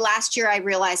with. Like last year I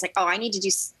realized I need to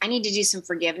do some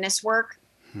forgiveness work.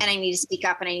 And I need to speak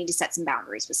up and I need to set some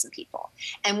boundaries with some people.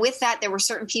 And with that, there were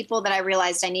certain people that I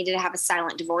realized I needed to have a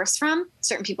silent divorce from,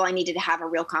 certain people I needed to have a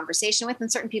real conversation with,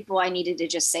 and certain people I needed to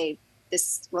just say,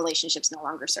 this relationship's no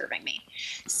longer serving me.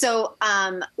 So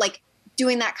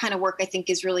doing that kind of work, I think,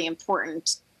 is really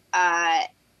important.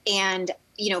 And,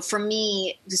 for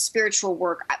me, the spiritual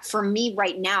work, for me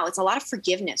right now, it's a lot of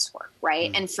forgiveness work, right?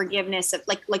 And forgiveness of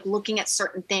like looking at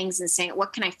certain things and saying,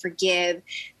 what can I forgive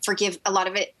a lot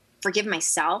of it. Forgive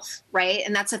myself, right?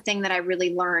 And that's a thing that I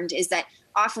really learned, is that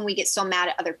often we get so mad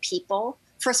at other people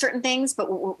for certain things, but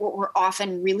what we're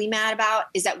often really mad about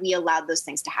is that we allowed those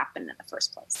things to happen in the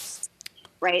first place,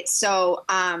 right? So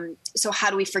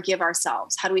how do we forgive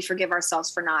ourselves? How do we forgive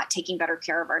ourselves for not taking better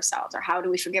care of ourselves? Or how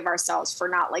do we forgive ourselves for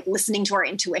not listening to our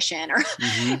intuition, or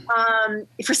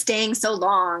for staying so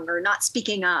long, or not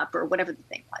speaking up, or whatever the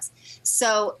thing was?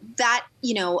 So that,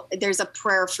 there's a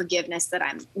prayer of forgiveness that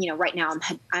I'm, right now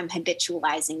I'm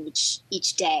habitualizing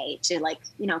each day to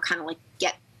kind of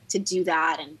get to do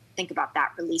that and think about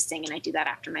that releasing. And I do that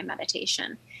after my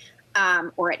meditation,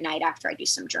 or at night after I do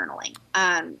some journaling.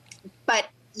 But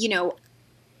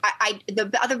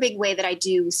the other big way that I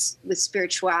do with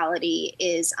spirituality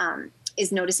is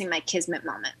noticing my kismet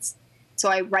moments. So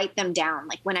I write them down,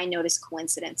 like when I notice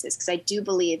coincidences, because I do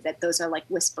believe that those are like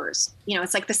whispers.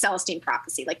 It's like the Celestine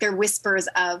prophecy, like they're whispers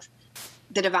of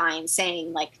the divine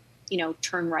saying,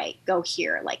 turn right, go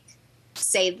here,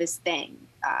 say this thing,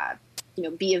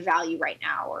 be of value right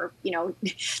now. Or,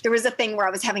 there was a thing where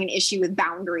I was having an issue with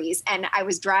boundaries, and I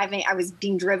was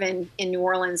being driven in New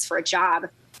Orleans for a job,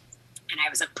 and I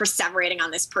was perseverating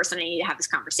on this person I needed to have this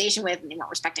conversation with, and they weren't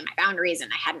respecting my boundaries,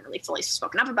 and I hadn't really fully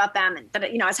spoken up about them. And,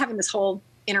 I was having this whole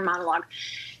inner monologue.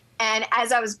 And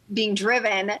as I was being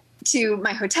driven to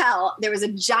my hotel, there was a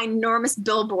ginormous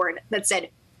billboard that said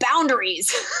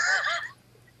boundaries.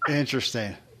 Interesting.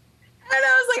 And I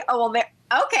was like, oh, well,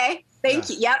 okay.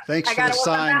 Thank you. Yep. Thanks for the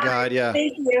sign, God. Yeah.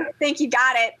 Thank you. Thank you.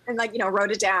 Got it. And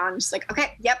wrote it down. Just like,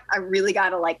 okay, yep. I really got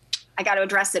to I got to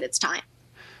address it. It's time.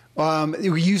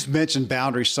 You've mentioned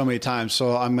boundaries so many times,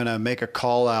 so I'm going to make a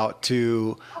call out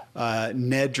to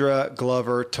Nedra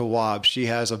Glover Tawwab. She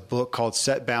has a book called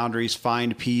Set Boundaries,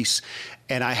 Find Peace.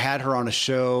 And I had her on a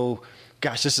show,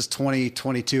 gosh, this is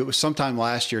 2022. It was sometime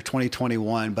last year,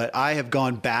 2021. But I have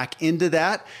gone back into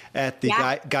that at the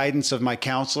guidance of my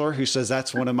counselor, who says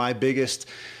that's one of my biggest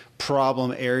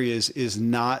problem areas is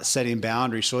not setting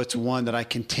boundaries. So it's one that I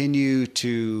continue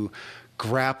to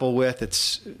grapple with.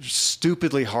 It's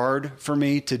stupidly hard for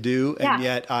me to do. And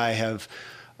yet I have,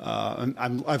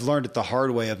 I've learned it the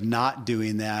hard way of not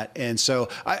doing that. And so,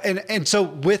 so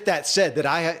with that said, that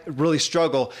I really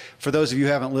struggle. For those of you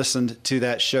who haven't listened to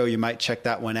that show, you might check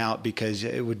that one out, because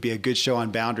it would be a good show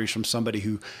on boundaries from somebody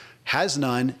who has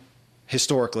none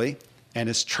historically and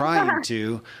is trying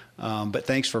to. But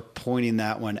thanks for pointing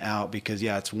that one out, because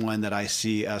it's one that I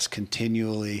see us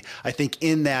continually, I think,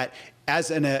 in that,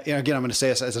 again, I'm going to say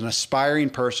this as an aspiring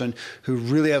person who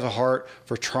really has a heart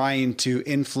for trying to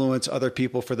influence other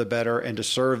people for the better and to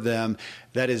serve them,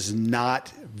 that is not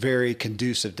very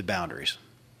conducive to boundaries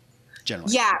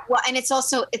generally. Yeah. Well, and it's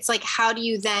like, how do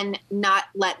you then not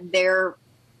let their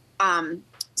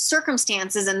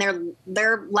circumstances and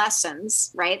their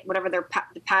lessons, right? Whatever the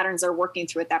patterns they're working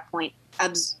through at that point,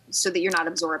 so that you're not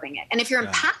absorbing it. And if you're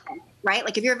empathic, right?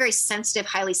 Like if you're a very sensitive,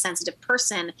 highly sensitive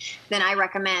person, then I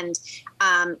recommend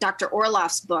Dr.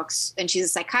 Orloff's books. And she's a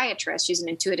psychiatrist. She's an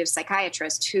intuitive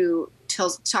psychiatrist who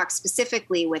talks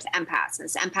specifically with empaths. And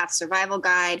it's Empath Survival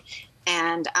Guide.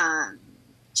 And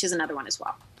she has another one as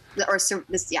well. The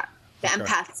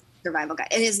Empath Survival Guide.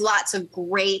 And there's lots of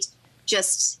great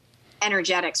just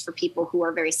energetics for people who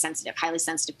are very sensitive, highly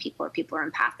sensitive people, or people who are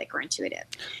empathic or intuitive.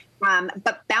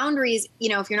 But boundaries,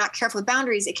 if you're not careful with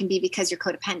boundaries, it can be because you're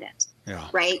codependent,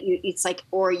 right? It's like,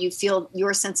 or you feel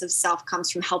your sense of self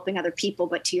comes from helping other people,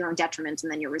 but to your own detriment,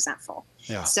 and then you're resentful.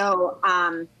 Yeah. So,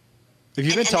 have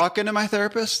you been talking to my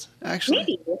therapist? Actually,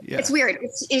 maybe. Yeah. It's weird.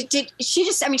 She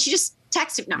just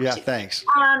texted. No, yeah, thanks.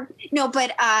 No,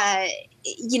 but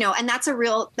and that's a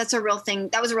real thing.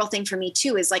 That was a real thing for me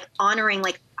too. Is like honoring.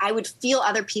 Like I would feel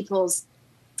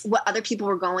what other people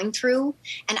were going through,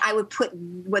 and I would put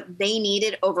what they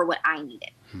needed over what I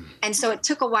needed. And so it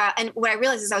took a while. And what I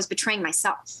realized is I was betraying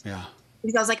myself. Yeah.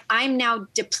 Because I was like, I'm now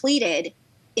depleted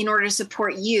in order to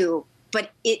support you,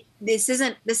 but this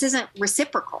isn't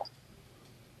reciprocal,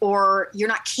 or you're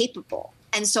not capable.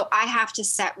 And so I have to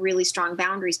set really strong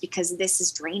boundaries, because this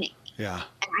is draining. Yeah.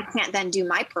 And I can't then do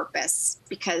my purpose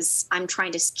because I'm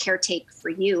trying to caretake for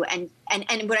you. And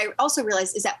what I also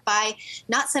realized is that by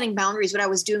not setting boundaries, what I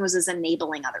was doing was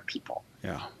enabling other people.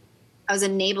 Yeah. I was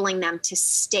enabling them to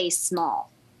stay small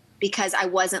because I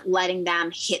wasn't letting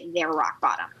them hit their rock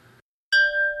bottom.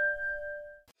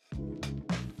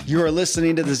 You are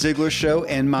listening to The Ziglar Show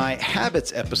and my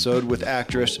Habits episode with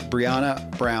actress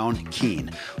Breanna Brown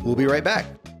Keane. We'll be right back.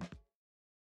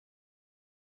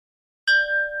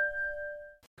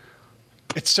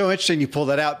 It's so interesting you pull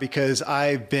that out, because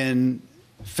I've been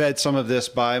fed some of this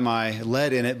by my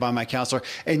counselor.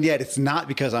 And yet it's not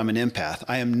because I'm an empath.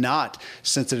 I am not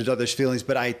sensitive to others' feelings,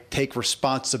 but I take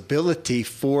responsibility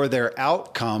for their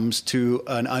outcomes to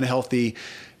an unhealthy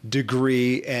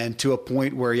degree, and to a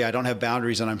point where, I don't have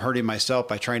boundaries and I'm hurting myself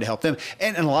by trying to help them.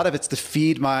 And a lot of it's to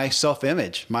feed my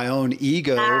self-image, my own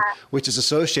ego, which is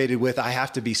associated with, I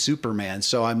have to be Superman.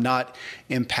 So I'm not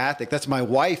empathic. That's my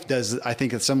wife does, I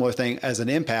think, a similar thing as an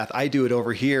empath. I do it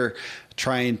over here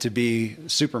trying to be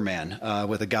Superman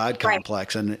with a God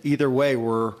complex. Right. And either way,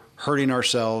 we're hurting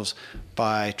ourselves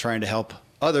by trying to help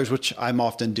others, which I'm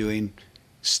often doing,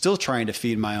 still trying to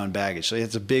feed my own baggage. So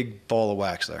it's a big ball of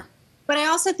wax there. But I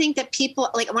also think that people,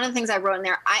 like one of the things I wrote in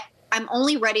there, I'm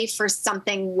only ready for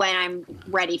something when I'm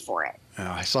ready for it. Oh,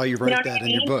 I saw you write that in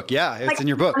your book. Yeah, it's in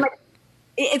your book.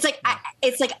 It's like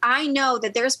I know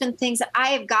that there's been things that I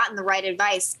have gotten the right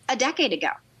advice a decade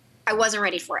ago. I wasn't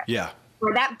ready for it. Yeah.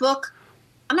 Or that book,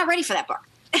 I'm not ready for that book.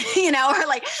 Or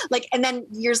like, and then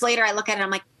years later I look at it and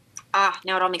I'm like,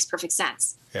 now it all makes perfect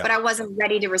sense. Yeah. But I wasn't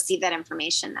ready to receive that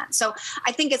information then. So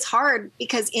I think it's hard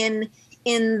because in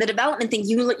the development thing,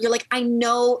 you're like, I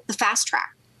know the fast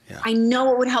track. Yeah. I know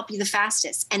what would help you the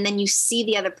fastest. And then you see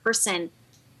the other person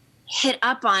hit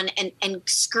up on and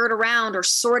skirt around or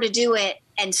sort of do it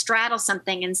and straddle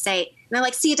something and say, and they're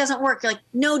like, see, it doesn't work. You're like,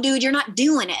 no, dude, you're not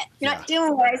doing it. You're not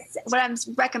doing what I'm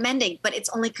recommending, but it's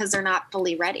only because they're not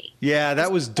fully ready. Yeah,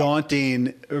 that was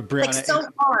daunting, Breanna. Like so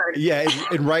hard. Yeah,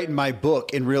 in writing my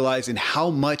book and realizing how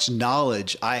much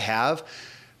knowledge I have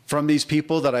from these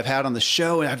people that I've had on the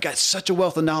show, and I've got such a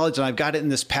wealth of knowledge, and I've got it in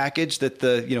this package that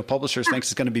the publishers thinks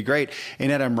is going to be great. And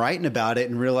yet I'm writing about it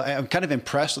and realize I'm kind of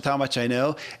impressed with how much I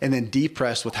know, and then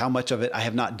depressed with how much of it I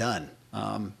have not done.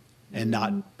 And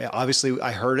not obviously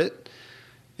I heard it.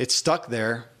 It's stuck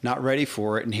there, not ready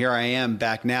for it. And here I am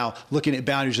back now looking at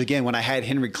boundaries again. When I had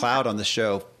Henry Cloud on the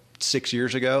show 6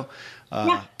 years ago,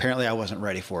 apparently I wasn't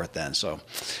ready for it then. So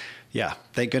yeah,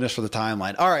 thank goodness for the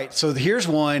timeline. All right. So here's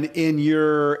one in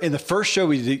the first show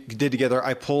we did together.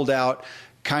 I pulled out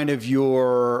kind of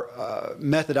your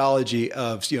methodology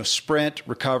of sprint,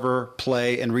 recover,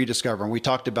 play, and rediscover. And we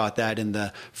talked about that in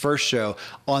the first show.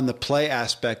 On the play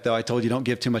aspect, though, I told you don't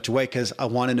give too much away because I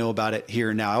want to know about it here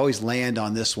and now. I always land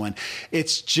on this one.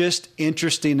 It's just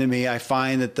interesting to me. I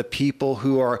find that the people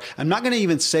who are, I'm not going to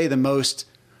even say the most,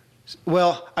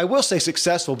 well, I will say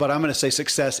successful, but I'm going to say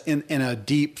success in a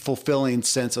deep, fulfilling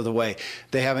sense of the way.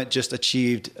 They haven't just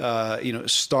achieved,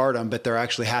 stardom, but they're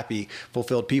actually happy,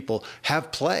 fulfilled people.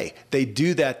 Have play. They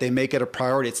do that. They make it a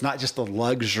priority. It's not just a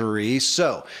luxury.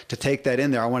 So to take that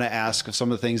in there, I want to ask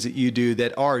some of the things that you do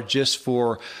that are just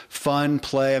for fun,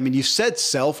 play. I mean, you said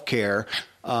self-care,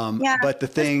 but the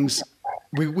things...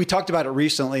 We talked about it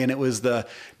recently, and it was the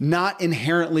not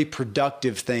inherently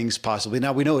productive things possibly.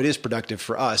 Now, we know it is productive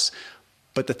for us,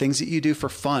 but the things that you do for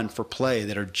fun, for play,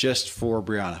 that are just for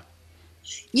Breanna.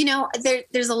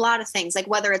 There's a lot of things, like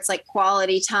whether it's like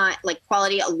quality time, like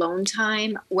quality alone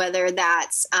time, whether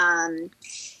that's,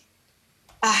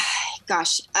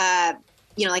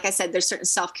 like I said, there's certain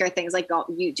self-care things like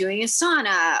you doing a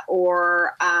sauna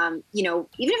or,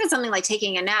 even if it's something like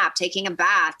taking a nap, taking a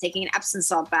bath, taking an Epsom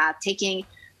salt bath, taking,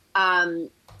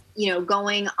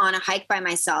 going on a hike by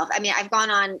myself. I mean, I've gone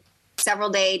on several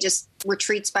day just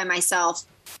retreats by myself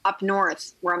up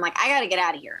north where I'm like, I got to get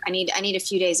out of here. I need a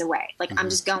few days away. Like I'm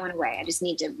just going away. I just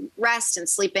need to rest and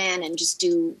sleep in and just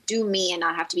do me and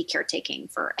not have to be caretaking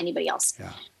for anybody else.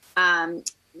 Yeah.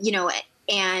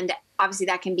 And obviously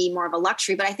that can be more of a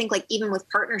luxury, but I think like even with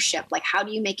partnership, like how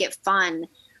do you make it fun?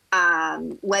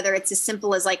 Whether it's as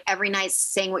simple as like every night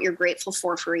saying what you're grateful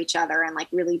for each other and like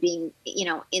really being,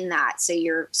 in that. So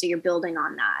you're building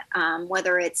on that.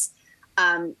 Whether it's,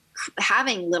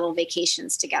 having little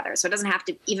vacations together. So it doesn't have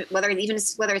to whether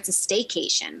it's a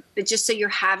staycation, but just so you're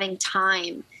having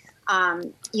time,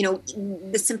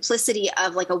 the simplicity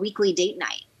of like a weekly date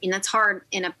night. And that's hard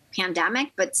in a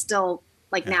pandemic, but still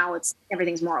like now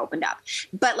everything's more opened up,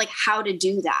 but like how to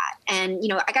do that. And,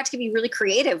 I got to be really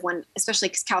creative especially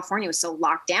because California was so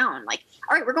locked down, like,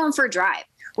 all right, we're going for a drive.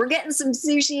 We're getting some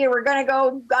sushi and we're going to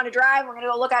go on a drive. We're going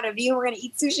to go look out a view. We're going to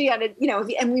eat sushi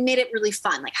and we made it really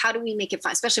fun. Like, how do we make it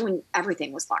fun? Especially when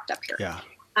everything was locked up here,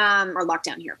 or locked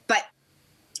down here. But,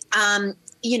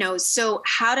 so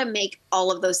how to make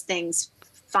all of those things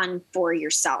fun for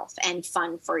yourself and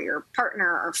fun for your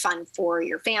partner or fun for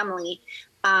your family.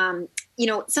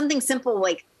 Something simple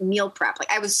like meal prep.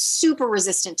 Like I was super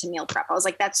resistant to meal prep. I was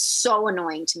like, that's so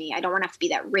annoying to me. I don't want to have to be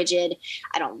that rigid.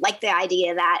 I don't like the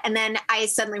idea of that. And then I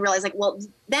suddenly realized like, well,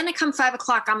 then it comes 5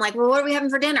 o'clock. I'm like, well, what are we having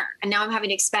for dinner? And now I'm having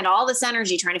to expend all this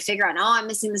energy trying to figure out, I'm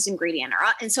missing this ingredient.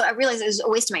 And so I realized it was a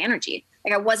waste of my energy.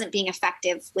 Like I wasn't being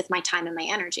effective with my time and my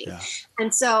energy. Yeah.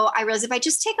 And so I realized if I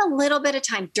just take a little bit of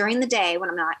time during the day when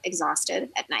I'm not exhausted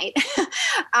at night,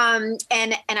 and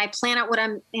I plan out what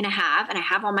I'm going to have, and I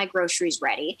have all my groceries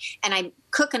ready, and I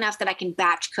cook enough that I can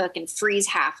batch cook and freeze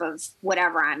half of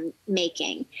whatever I'm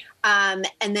making. And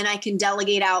then I can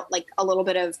delegate out like a little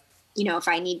bit of, if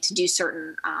I need to do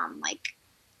certain like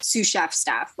sous chef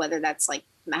stuff, whether that's like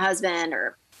my husband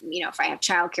or if I have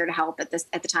childcare to help at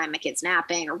the time my kid's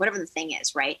napping or whatever the thing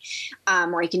is, right?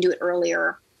 Or I can do it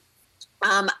earlier.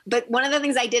 But one of the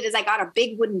things I did is I got a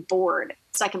big wooden board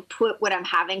so I can put what I'm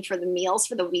having for the meals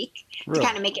for the week to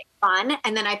kind of make it fun.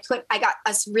 And then I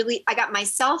got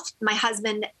myself, my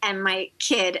husband, and my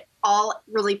kid all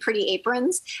really pretty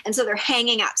aprons. And so they're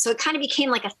hanging up. So it kind of became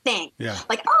like a thing. Yeah.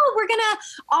 Like, we're going to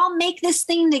all make this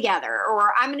thing together,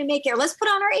 or I'm going to make it, or let's put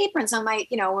on our aprons. So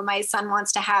when my son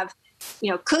wants to have,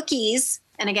 cookies,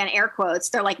 and again, air quotes,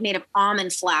 they're like made of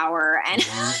almond flour and,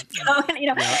 not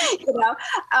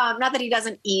that he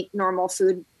doesn't eat normal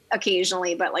food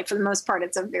occasionally, but like for the most part,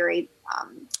 it's a very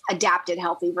adapted,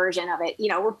 healthy version of it.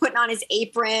 We're putting on his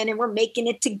apron and we're making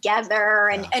it together,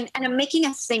 and I'm making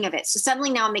a thing of it. So suddenly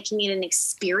now I'm making it an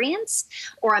experience,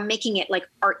 or I'm making it like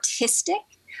artistic.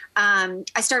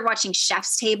 I started watching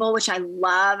Chef's Table, which I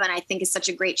love, and I think is such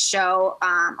a great show,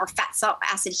 or Fat, Salt,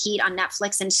 Acid, Heat on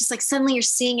Netflix. And it's just like suddenly you're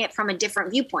seeing it from a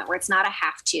different viewpoint, where it's not a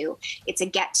have to, it's a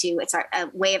get to, it's a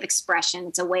way of expression.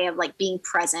 It's a way of like being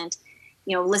present,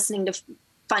 listening to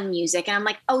fun music. And I'm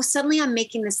like, oh, suddenly I'm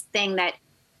making this thing that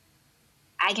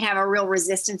I can have a real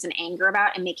resistance and anger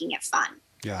about, and making it fun.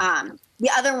 Yeah. The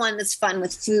other one that's fun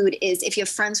with food is if you have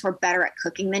friends who are better at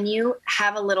cooking than you,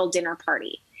 have a little dinner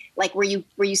party. Like where you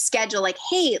schedule like,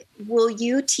 hey, will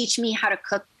you teach me how to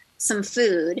cook some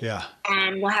food? Yeah.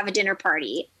 And we'll have a dinner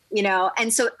party, And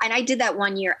I did that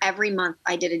one year. Every month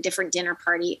I did a different dinner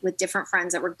party with different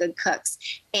friends that were good cooks.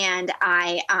 And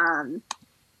I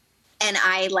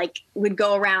like would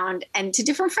go around and to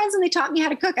different friends, and they taught me how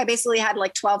to cook. I basically had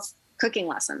like 12 cooking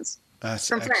lessons from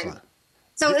excellent. friends.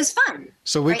 So it was fun.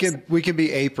 So we could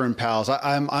be apron pals.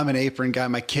 I'm an apron guy.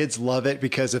 My kids love it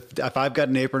because if I've got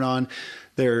an apron on,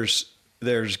 there's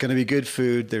going to be good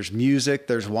food. There's music.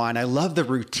 There's wine. I love the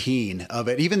routine of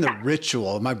it. Even the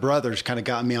ritual. My brother's kind of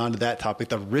got me onto that topic.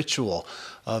 The ritual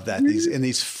of that. Mm-hmm.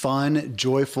 These fun,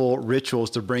 joyful rituals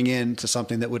to bring into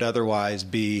something that would otherwise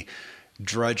be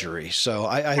drudgery. So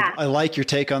I like your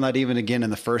take on that. Even again,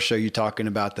 in the first show, you talking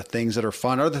about the things that are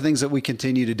fun are the things that we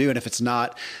continue to do. And if it's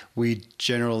not, we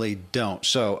generally don't.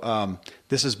 So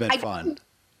this has been fun.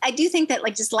 I do think that,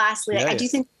 like, just lastly, I do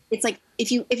think it's like,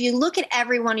 if you look at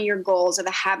every one of your goals or the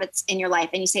habits in your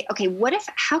life and you say, okay,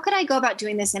 how could I go about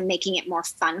doing this and making it more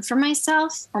fun for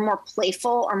myself, or more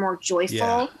playful, or more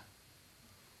joyful,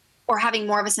 or having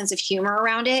more of a sense of humor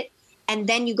around it? And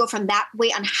then you go from that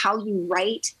way on how you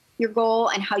write your goal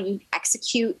and how you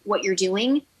execute what you're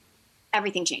doing,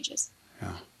 everything changes.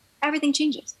 Yeah. Everything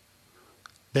changes.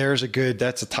 There's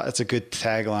that's a good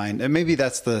tagline, and maybe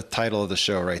that's the title of the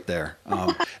show right there.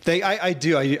 I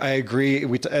agree.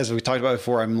 As we talked about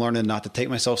before, I'm learning not to take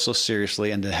myself so seriously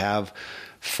and to have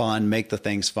fun, make the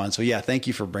things fun. So yeah, thank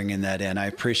you for bringing that in. I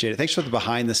appreciate it. Thanks for the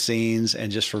behind the scenes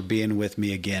and just for being with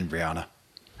me again, Breanna.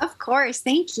 Of course.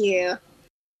 Thank you.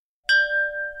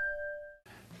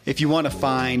 If you want to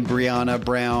find Breanna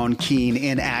Brown Keane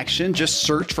in action, just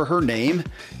search for her name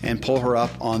and pull her up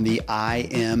on the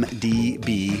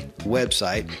IMDb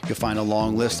website. You'll find a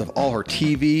long list of all her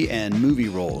TV and movie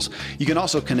roles. You can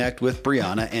also connect with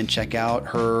Breanna and check out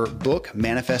her book,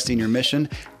 Manifesting Your Mission,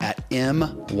 at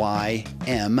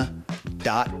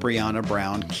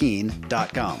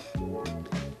mym.breannabrownkeane.com.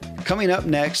 Coming up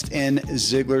next in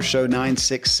Ziglar Show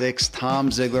 966,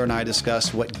 Tom Ziglar and I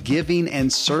discuss what giving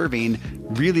and serving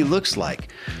really looks like.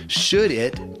 Should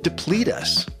it deplete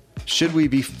us? Should we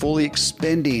be fully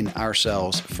expending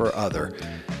ourselves for other?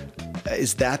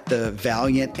 Is that the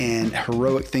valiant and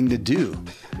heroic thing to do?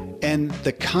 And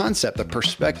the concept, the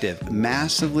perspective,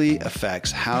 massively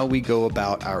affects how we go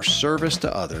about our service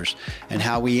to others and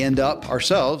how we end up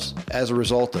ourselves as a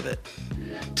result of it.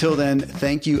 Till then,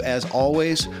 thank you as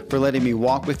always for letting me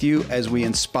walk with you as we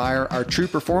inspire our true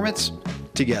performance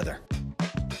together.